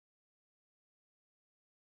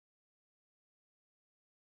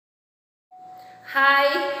Hi,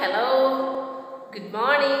 hello, good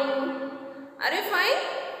morning. Are you fine?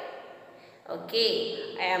 Okay,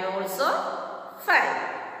 I am also fine.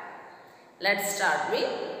 Let's start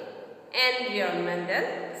with environmental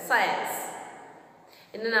science.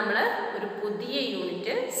 ഇന്ന് നമ്മൾ ഒരു പുതിയ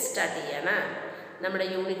unit start ചെയ്യാണ്. നമ്മുടെ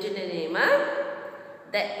യൂണിറ്റിന്റെ name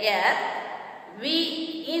The Earth We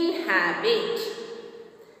Inhabit.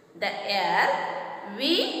 The Earth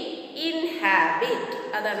We Inhabit.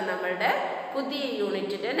 അതാണ് നമ്മളുടെ പുതിയ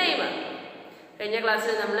യൂണിറ്റിന്റെ നെയിം. കഴിഞ്ഞ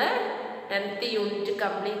ക്ലാസ്സിൽ നമ്മൾ 10th യൂണിറ്റ്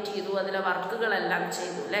കംപ്ലീറ്റ് ചെയ്തു, അതിലെ വർക്കുകളെല്ലാം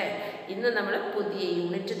ചെയ്തു അല്ലേ. ഇന്ന് നമ്മൾ പുതിയ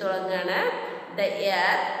യൂണിറ്റ് തുടങ്ങുകയാണ്. The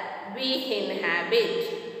Earth We Inhabit.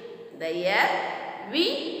 The Earth We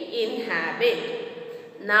Inhabit.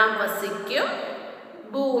 നാം വസിക്കും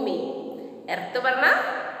ഭൂമി. എർത്ത് പറഞ്ഞ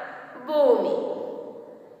ഭൂമി.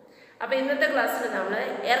 അപ്പോൾ ഇന്നത്തെ ക്ലാസ്സിൽ നമ്മൾ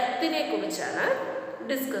എർത്തിനെ കുറിച്ചാണ്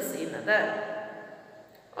ഡിസ്കസ് ചെയ്യുന്നത്.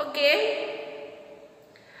 ഓക്കെ,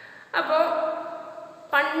 അപ്പോൾ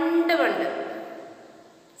പണ്ട്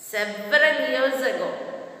സെവറൽ ഇയേഴ്സ് അഗോ,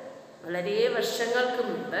 വളരെ വർഷങ്ങൾക്ക്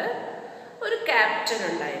മുമ്പ് ഒരു ക്യാപ്റ്റൻ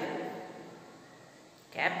ഉണ്ടായിരുന്നു.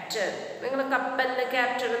 ക്യാപ്റ്റൻ, നിങ്ങൾ കപ്പലിലെ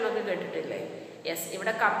ക്യാപ്റ്റൻ എന്നൊക്കെ കേട്ടിട്ടില്ലേ? യെസ്,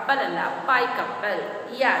 ഇവിടെ കപ്പലല്ല, പായ്ക്കപ്പൽ,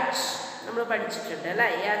 യാച്ച് നമ്മൾ പഠിച്ചിട്ടുണ്ട് അല്ലേ.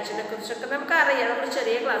 യാച്ചിനെ കുറിച്ചൊക്കെ നമുക്ക് അറിയാം, നമ്മൾ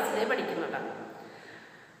ചെറിയ ക്ലാസ്സിലേ പഠിക്കുന്നതാണ്.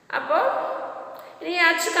 അപ്പോൾ ഇനി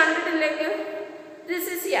യാച്ച് കണ്ടിട്ടില്ലെങ്കിൽ ദിസ്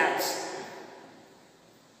ഈസ് യാച്ച്.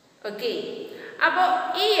 ഓക്കെ, അപ്പോൾ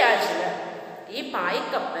ഈ യാച്ചിൽ, ഈ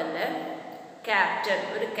പായ്ക്കപ്പലില്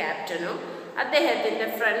ഒരു ക്യാപ്റ്റനും അദ്ദേഹത്തിൻ്റെ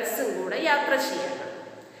ഫ്രണ്ട്സും കൂടെ യാത്ര ചെയ്യണം.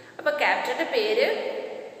 അപ്പോൾ ക്യാപ്റ്റൻ്റെ പേര്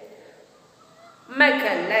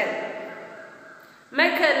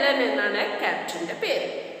മെക്കല്ലൻ എന്നാണ് ക്യാപ്റ്റൻ്റെ പേര്.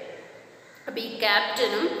 അപ്പോൾ ഈ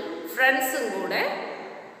ക്യാപ്റ്റനും ഫ്രണ്ട്സും കൂടെ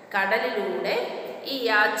കടലിലൂടെ ഈ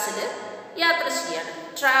യാച്ചിൽ യാത്ര ചെയ്യണം,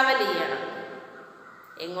 ട്രാവൽ ചെയ്യണം.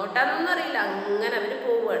 എങ്ങോട്ടാണെന്നൊന്നും അറിയില്ല, അങ്ങനെ അവർ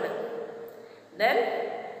പോവുകയാണ്. ദെൻ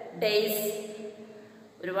ഡേയ്സ്,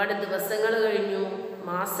 ഒരുപാട് ദിവസങ്ങൾ കഴിഞ്ഞു,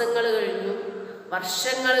 മാസങ്ങൾ കഴിഞ്ഞു,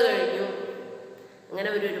 വർഷങ്ങൾ കഴിഞ്ഞു. അങ്ങനെ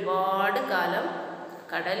ഒരുപാട് കാലം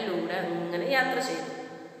കടലിലൂടെ അങ്ങനെ യാത്ര ചെയ്തു.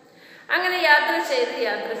 അങ്ങനെ യാത്ര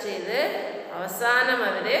ചെയ്ത് അവസാനം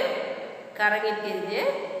അവർ കറങ്ങിത്തിരിഞ്ഞ്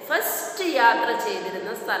ഫസ്റ്റ് യാത്ര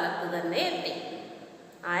ചെയ്തിരുന്ന സ്ഥലത്ത് തന്നെ എത്തി.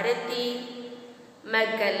 ആരെത്തി?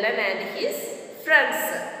 മെക്കല്ലൻ ആൻഡ് ഹിസ്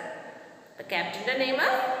ഫ്രണ്ട്സ്. ക്യാപ്റ്റൻ്റെ നെയിം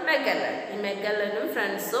മെക്കല്ലൻ. ഈ മെക്കല്ലനും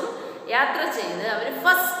ഫ്രണ്ട്സും യാത്ര ചെയ്ത് അവർ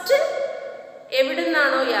ഫസ്റ്റ് എവിടെ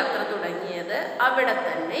നിന്നാണോ യാത്ര തുടങ്ങിയത് അവിടെ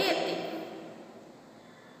തന്നെ എത്തി.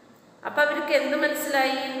 അപ്പം അവർക്ക് എന്ത്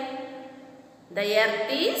മനസ്സിലായി? The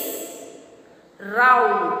earth is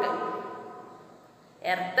round.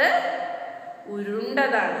 Earth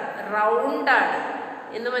ഉരുണ്ടതാണ്, റൗണ്ടാണ്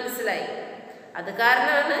എന്ന് മനസ്സിലായി. അത്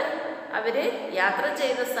കാരണമാണ് അവർ യാത്ര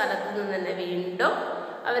ചെയ്ത സ്ഥലത്ത് നിന്ന് തന്നെ വീണ്ടും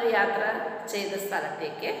അവർ യാത്ര ചെയ്ത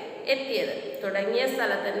സ്ഥലത്തേക്ക് എത്തിയത്. തുടങ്ങിയ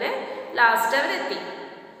സ്ഥലത്ത് തന്നെ ലാസ്റ്റ് അവരെത്തി.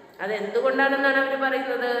 അതെന്തുകൊണ്ടാണെന്നാണ് അവർ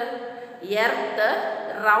പറയുന്നത്? എർത്ത്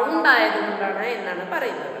റൗണ്ട് ആയതുകൊണ്ടാണ് എന്നാണ്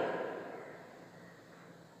പറയുന്നത്.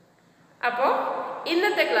 അപ്പോൾ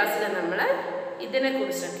ഇന്നത്തെ ക്ലാസ്സിൽ നമ്മൾ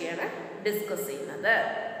ഇതിനെക്കുറിച്ചൊക്കെയാണ് ഡിസ്കസ് ചെയ്യുന്നത്.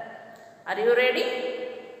 Are you ready?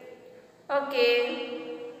 Okay.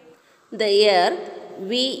 The earth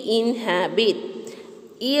we inhabit.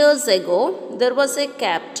 Years ago, there was a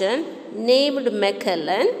captain named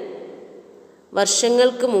Magellan.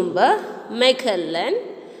 വർഷങ്ങൾക്ക് മുമ്പ് മെഗല്ലൻ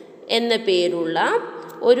എന്ന പേരുള്ള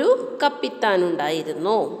ഒരു കപ്പിത്താൻ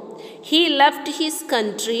ഉണ്ടായിരുന്നു. He left his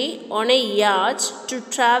country on a yacht to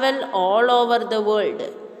travel all over the world.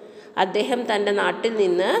 അദ്ദേഹം തൻ്റെ നാട്ടിൽ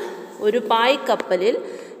നിന്ന് ഒരു പായ്ക്കപ്പലിൽ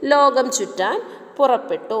ലോകം ചുറ്റാൻ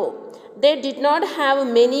പുറപ്പെട്ടു. They did not have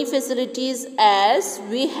many facilities as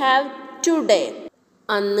we have today.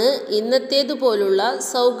 അന്ന് ഇന്നത്തേതുപോലുള്ള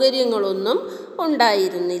സൗകര്യങ്ങളൊന്നും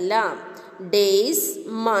ഉണ്ടായിരുന്നില്ല. Days,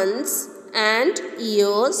 months and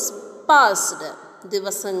years passed.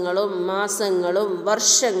 ദിവസങ്ങളും മാസങ്ങളും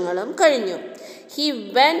വർഷങ്ങളും കഴിഞ്ഞു. He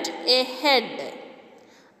went ahead.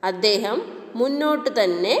 അദ്ദേഹം മുന്നോട്ട്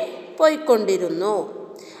തന്നെ പോയിക്കൊണ്ടിരുന്നു.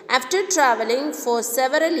 After traveling for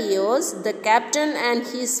several years, the captain and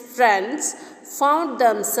his friends found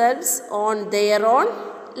themselves on their own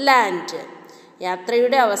land.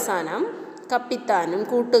 യാത്രയുടെ അവസാനം കപ്പിത്താനും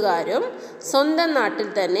കൂട്ടുകാരും സ്വന്തം നാട്ടിൽ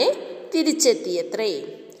തന്നെ തിരിച്ചെത്തിയത്രേ.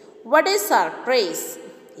 What a surprise!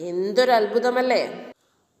 എന്തൊരു അത്ഭുതമല്ലേ.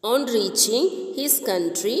 On reaching his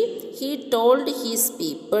country, he told his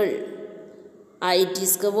people, I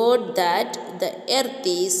discovered that the earth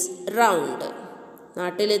is round.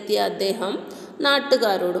 നാട്ടിലെത്തിയ അദ്ദേഹം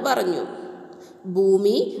നാട്ടുകാരോട് പറഞ്ഞു,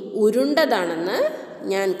 ഭൂമി ഉരുണ്ടതാണെന്ന്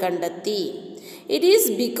ഞാൻ കണ്ടെത്തി. It is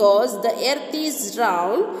because the earth is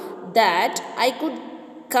round that I could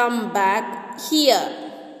come back here.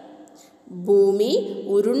 ഭൂമി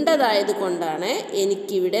ഉരുണ്ടതായത് കൊണ്ടാണ്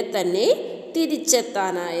എനിക്കിവിടെ തന്നെ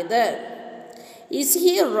തിരിച്ചെത്താനായത്. Is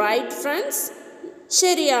he right friends?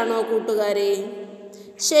 ശരിയാണോ കൂട്ടുകാരെ?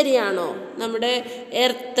 ശരിയാണോ? നമ്മുടെ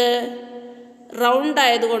എർത്ത് റൗണ്ട്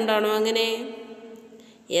ആയതുകൊണ്ടാണോ അങ്ങനെ?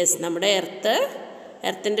 യെസ്, നമ്മുടെ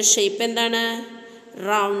എർത്തിൻ്റെ ഷേപ്പ് എന്താണ്?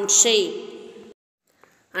 Round shape.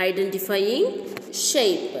 ഐഡൻറ്റിഫയിങ്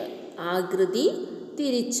ഷേപ്പ്, ആകൃതി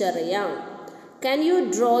തിരിച്ചറിയാം. Can you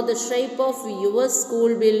draw the shape of your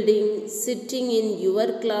school building sitting in your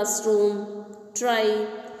classroom? Try.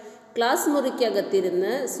 Class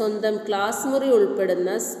മുറിക്കകത്തിരുന്ന് സ്വന്തം ക്ലാസ് മുറി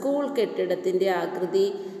ഉൾപ്പെടുന്ന സ്കൂൾ കെട്ടിടത്തിൻ്റെ ആകൃതി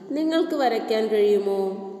നിങ്ങൾക്ക് വരയ്ക്കാൻ കഴിയുമോ?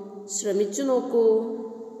 ശ്രമിച്ചു നോക്കൂ.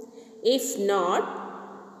 If not,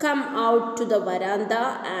 come out to the veranda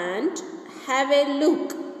and have a look.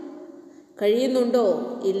 കഴിയുന്നുണ്ടോ?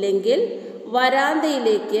 ഇല്ലെങ്കിൽ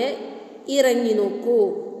വരാന്തയിലേക്ക് ഇറങ്ങി നോക്കൂ.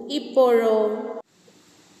 ഇപ്പോഴോ?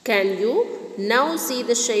 Can you now see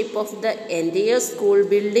the shape of the entire school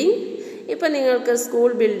building? ഇപ്പം നിങ്ങൾക്ക് സ്കൂൾ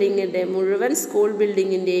ബിൽഡിങ്ങിൻ്റെ മുഴുവൻ സ്കൂൾ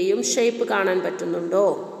ബിൽഡിങ്ങിൻ്റെയും ഷേപ്പ് കാണാൻ പറ്റുന്നുണ്ടോ?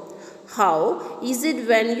 How is it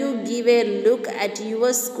when you give a look at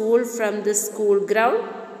your school from the school ground?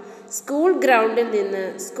 School ഗ്രൗണ്ടിൽ നിന്ന്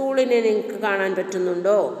സ്കൂളിനെ നിങ്ങൾക്ക് കാണാൻ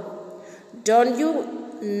പറ്റുന്നുണ്ടോ? Don't you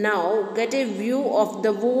now get a view of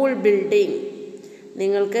the whole building?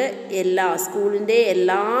 നിങ്ങൾക്ക് സ്കൂളിൻ്റെ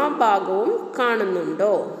എല്ലാ ഭാഗവും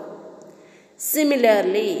കാണുന്നുണ്ടോ?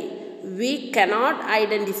 Similarly, we cannot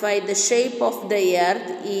identify the shape of the earth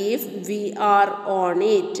if we are on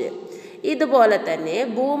it. ഇതുപോലെ തന്നെ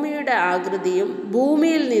ഭൂമിയുടെ ആകൃതിയും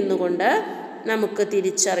ഭൂമിയിൽ നിന്നുകൊണ്ട് നമുക്ക്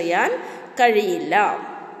തിരിച്ചറിയാൻ കഴിയില്ല.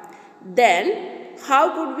 Then how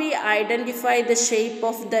could we identify the shape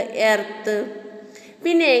of the earth?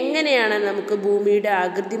 പിന്നെ എങ്ങനെയാണ് നമുക്ക് ഭൂമിയുടെ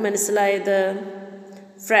ആകൃതി മനസ്സിലായത്?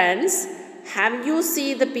 Friends, have you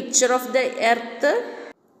seen the picture of the earth?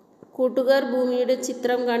 കൂട്ടുകാർ ഭൂമിയുടെ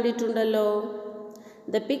ചിത്രം കണ്ടിട്ടുണ്ടല്ലോ.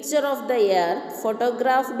 The picture of the earth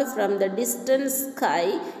photographed from the distant sky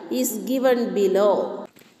is given below.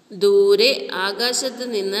 ദൂരെ ആകാശത്ത്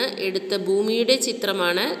നിന്ന് എടുത്ത ഭൂമിയുടെ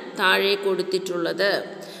ചിത്രമാണ് താഴെ കൊടുത്തിട്ടുള്ളത്.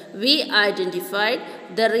 We identified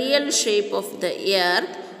the real shape of the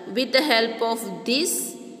earth with the help of this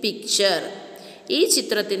picture. ഈ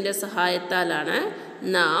ചിത്രത്തിൻ്റെ സഹായത്താലാണ്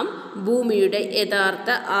നാം ഭൂമിയുടെ യഥാർത്ഥ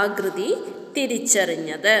ആകൃതി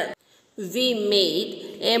തിരിച്ചറിഞ്ഞത്. We made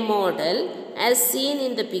a model as seen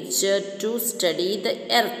in the picture to study the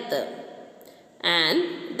earth, and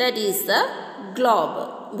that is the globe.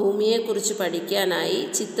 ഭൂമിയെക്കുറിച്ച് പഠിക്കാനായി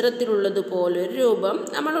ചിത്രത്തിലുള്ളതുപോലൊരു രൂപം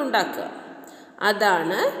നമ്മൾ ഉണ്ടാക്കുക,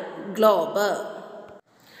 അതാണ് ഗ്ലോബ്.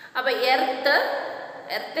 അപ്പോൾ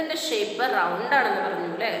എർത്തിൻ്റെ ഷേപ്പ് റൗണ്ട് ആണെന്ന്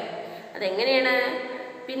പറഞ്ഞു അല്ലേ? അതെങ്ങനെയാണ്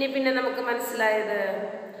പിന്നെ നമുക്ക് മനസ്സിലായത്?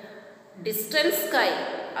 ഡിസ്റ്റൻസ് സ്കൈ,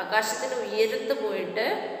 ആകാശത്തിന് ഉയരത്ത് പോയിട്ട്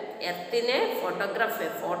എർത്തിനെ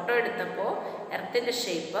ഫോട്ടോ എടുത്തപ്പോൾ എർത്തിൻ്റെ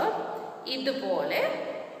ഷേപ്പ് ഇതുപോലെ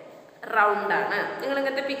റൗണ്ടാണ്. നിങ്ങൾ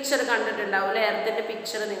ഇങ്ങനത്തെ പിക്ചർ കണ്ടിട്ടുണ്ടാവും അല്ലേ? എർത്തിൻ്റെ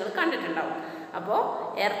പിക്ചർ നിങ്ങൾ കണ്ടിട്ടുണ്ടാവും. അപ്പോൾ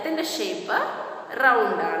എർത്തിൻ്റെ ഷേപ്പ്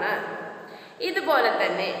റൗണ്ടാണ്. ഇതുപോലെ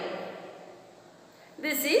തന്നെ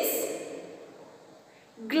ദിസ് ഈസ്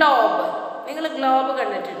ഗ്ലോബ്. നിങ്ങൾ ഗ്ലോബ്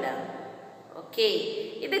കണ്ടിട്ടുണ്ടോ? ഓക്കെ,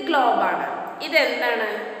 ഇത് ഗ്ലോബാണ്. ഇതെന്താണ്?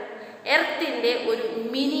 എർത്തിൻ്റെ ഒരു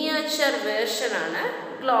മിനിയേച്ചർ വേർഷനാണ്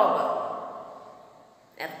ഗ്ലോബ്.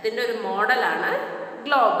 എർത്തിൻ്റെ ഒരു മോഡലാണ്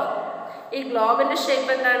ഗ്ലോബ്. ഈ ഗ്ലോബിൻ്റെ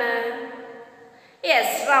ഷേപ്പ് എന്താണ്?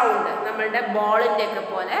 Yes, round. നമ്മളുടെ ബോളിൻ്റെ ഒക്കെ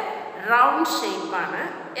പോലെ റൗണ്ട് ഷേപ്പാണ്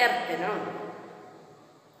എർത്തിനും.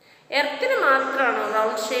 എർത്തിന് മാത്രമാണോ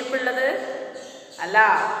റൗണ്ട് ഷേപ്പ് ഉള്ളത്? അല്ല.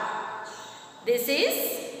 This is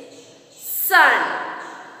sun.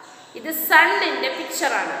 ഇത് സണ്ണിൻ്റെ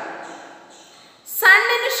പിക്ചറാണ്.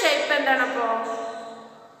 സണ്ണിൻ്റെ ഷേപ്പ് എന്താണ് അപ്പോൾ?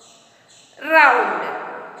 റൗണ്ട്.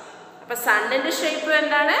 അപ്പം സണ്ണിൻ്റെ ഷേപ്പ്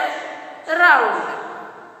എന്താണ്? റൗണ്ട്.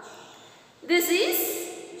 ദിസ് ഈസ്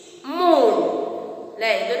മൂൺ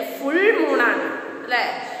അല്ലേ? ഇതൊരു ഫുൾ മൂണാണ് അല്ലേ?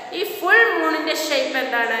 ഈ ഫുൾ മൂണിൻ്റെ ഷേപ്പ്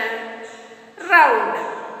എന്താണ്? റൗണ്ട്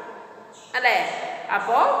അല്ലേ?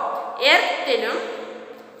 അപ്പോൾ എർത്തിനും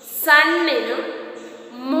സണ്ണിനും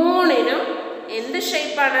മൂണിനും എന്ത്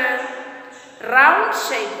ഷേപ്പാണ്? റൗണ്ട്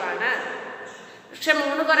ഷേപ്പാണ്. പക്ഷെ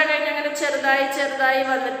മൂണ് കുറേ കഴിഞ്ഞ് അങ്ങനെ ചെറുതായി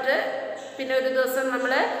വന്നിട്ട് പിന്നെ ഒരു ദിവസം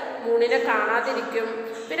നമ്മൾ മൂണിനെ കാണാതിരിക്കും.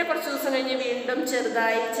 പിന്നെ കുറച്ച് ദിവസം കഴിഞ്ഞ് വീണ്ടും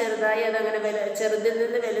ചെറുതായി അതങ്ങനെ ചെറുതിൽ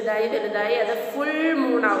നിന്ന് വലുതായി അത് ഫുൾ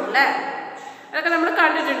മൂണാവും അല്ലേ? അതൊക്കെ നമ്മൾ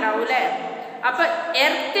കണ്ടിട്ടുണ്ടാവും അല്ലേ? അപ്പം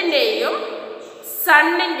എർത്തിൻ്റെയും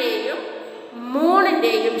സണ്ണിൻ്റെയും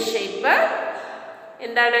മൂണിൻ്റെയും ഷേപ്പ്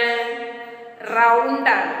എന്താണ്?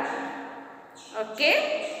 റൗണ്ടാണ്. Okay,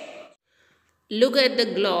 look at the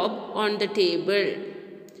globe on the table.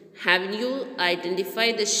 Have you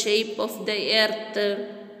identified the shape of the earth?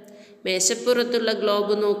 മേശപ്പുറത്തുള്ള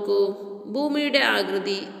globe നോക്കൂ. ഭൂമിയുടെ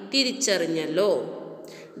ആകൃതി തിരിച്ചറിഞ്ഞല്ലോ.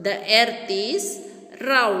 The earth is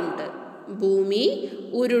round. ഭൂമി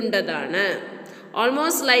ഉരുണ്ടതാണ്.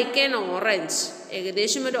 Almost like an orange.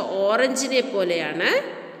 ഏകദേശം ഒരു ഓറഞ്ചിനെ പോലെയാണ്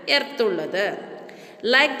എർത്ത് ഉള്ളത്.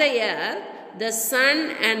 Like the earth, the sun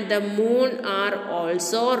and the moon are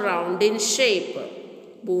also round in shape.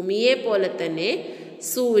 ഭൂമിയെ പോലെ തന്നെ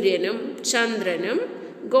സൂര്യനും ചന്ദ്രനും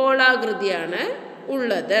ഗോളാകൃതിയാണ്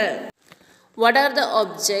ഉള്ളത്. What are the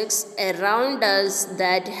objects around us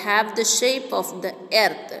that have the shape of the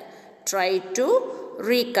earth? Try to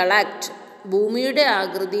recollect. ഭൂമിയുടെ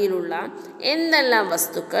ആകൃതിയിലുള്ള എന്തെല്ലാം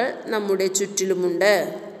വസ്തുക്കൾ നമ്മുടെ ചുറ്റിലുമുണ്ട്?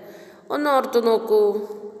 ഒന്ന് ഓർത്തു നോക്കൂ.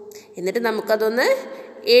 എന്നിട്ട് നമുക്കതൊന്ന്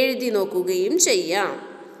എഴുതി നോക്കുകയും ചെയ്യാം.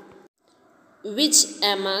 Which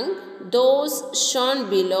among those shown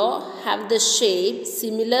below have the shape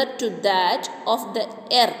similar to that of the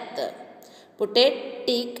earth? Put a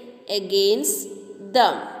tick against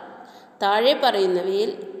them. താഴെ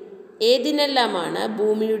പറയുന്നവയിൽ ഏതിനെല്ലാമാണ്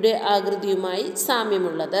ഭൂമിയുടെ ആകൃതിയുമായി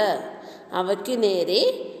സാമ്യമുള്ളത്? അവയ്ക്ക് നേരെ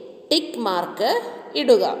ടിക്ക് മാർക്ക്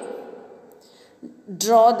ഇടുക.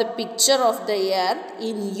 Draw the picture of the earth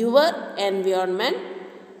in your environment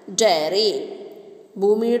diary.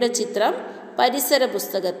 ഭൂമിയുടെ ചിത്രം പരിസര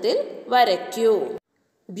പുസ്തകത്തിൽ വരയ്ക്കൂ.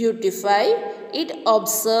 Beautify it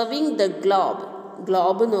observing the globe.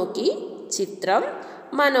 Globe നോക്കി ചിത്രം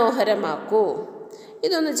മനോഹരമാക്കൂ.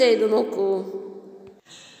 ഇതൊന്ന് ചെയ്തു നോക്കൂ.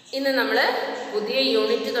 ഇന്ന് നമ്മൾ പുതിയ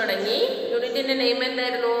യൂണിറ്റ് തുടങ്ങി. യൂണിറ്റിൻ്റെ നെയിം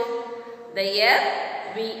എന്തായിരുന്നു? The earth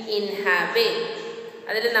we inhabit.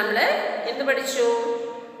 അതിൽ നമ്മൾ എന്ത് പഠിച്ചു?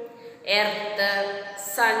 എർത്ത്,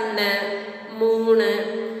 സണ്ണ്, മൂണ്,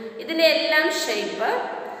 ഇതിൻ്റെ എല്ലാം ഷേപ്പ്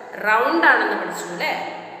റൗണ്ട് ആണെന്ന് പഠിച്ചു അല്ലേ?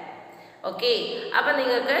 ഓക്കെ, അപ്പം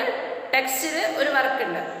നിങ്ങൾക്ക് ടെക്സ്റ്റിൽ ഒരു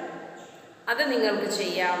വർക്കുണ്ട്, അത് നിങ്ങൾക്ക്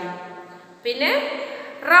ചെയ്യാം. പിന്നെ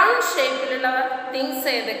റൗണ്ട് ഷേപ്പിലുള്ള തിങ്സ്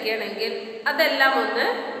ഏതൊക്കെയാണെങ്കിൽ അതെല്ലാം ഒന്ന്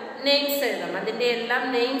നെയിംസ് എഴുതാം. അതിൻ്റെ എല്ലാം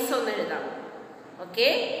നെയിംസ് ഒന്ന് എഴുതാം. ഓക്കെ,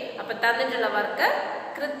 അപ്പം തന്നിട്ടുള്ള വർക്ക്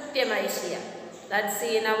കൃത്യമായി ചെയ്യാം. Let's see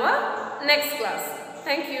in our next class.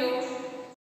 Thank you.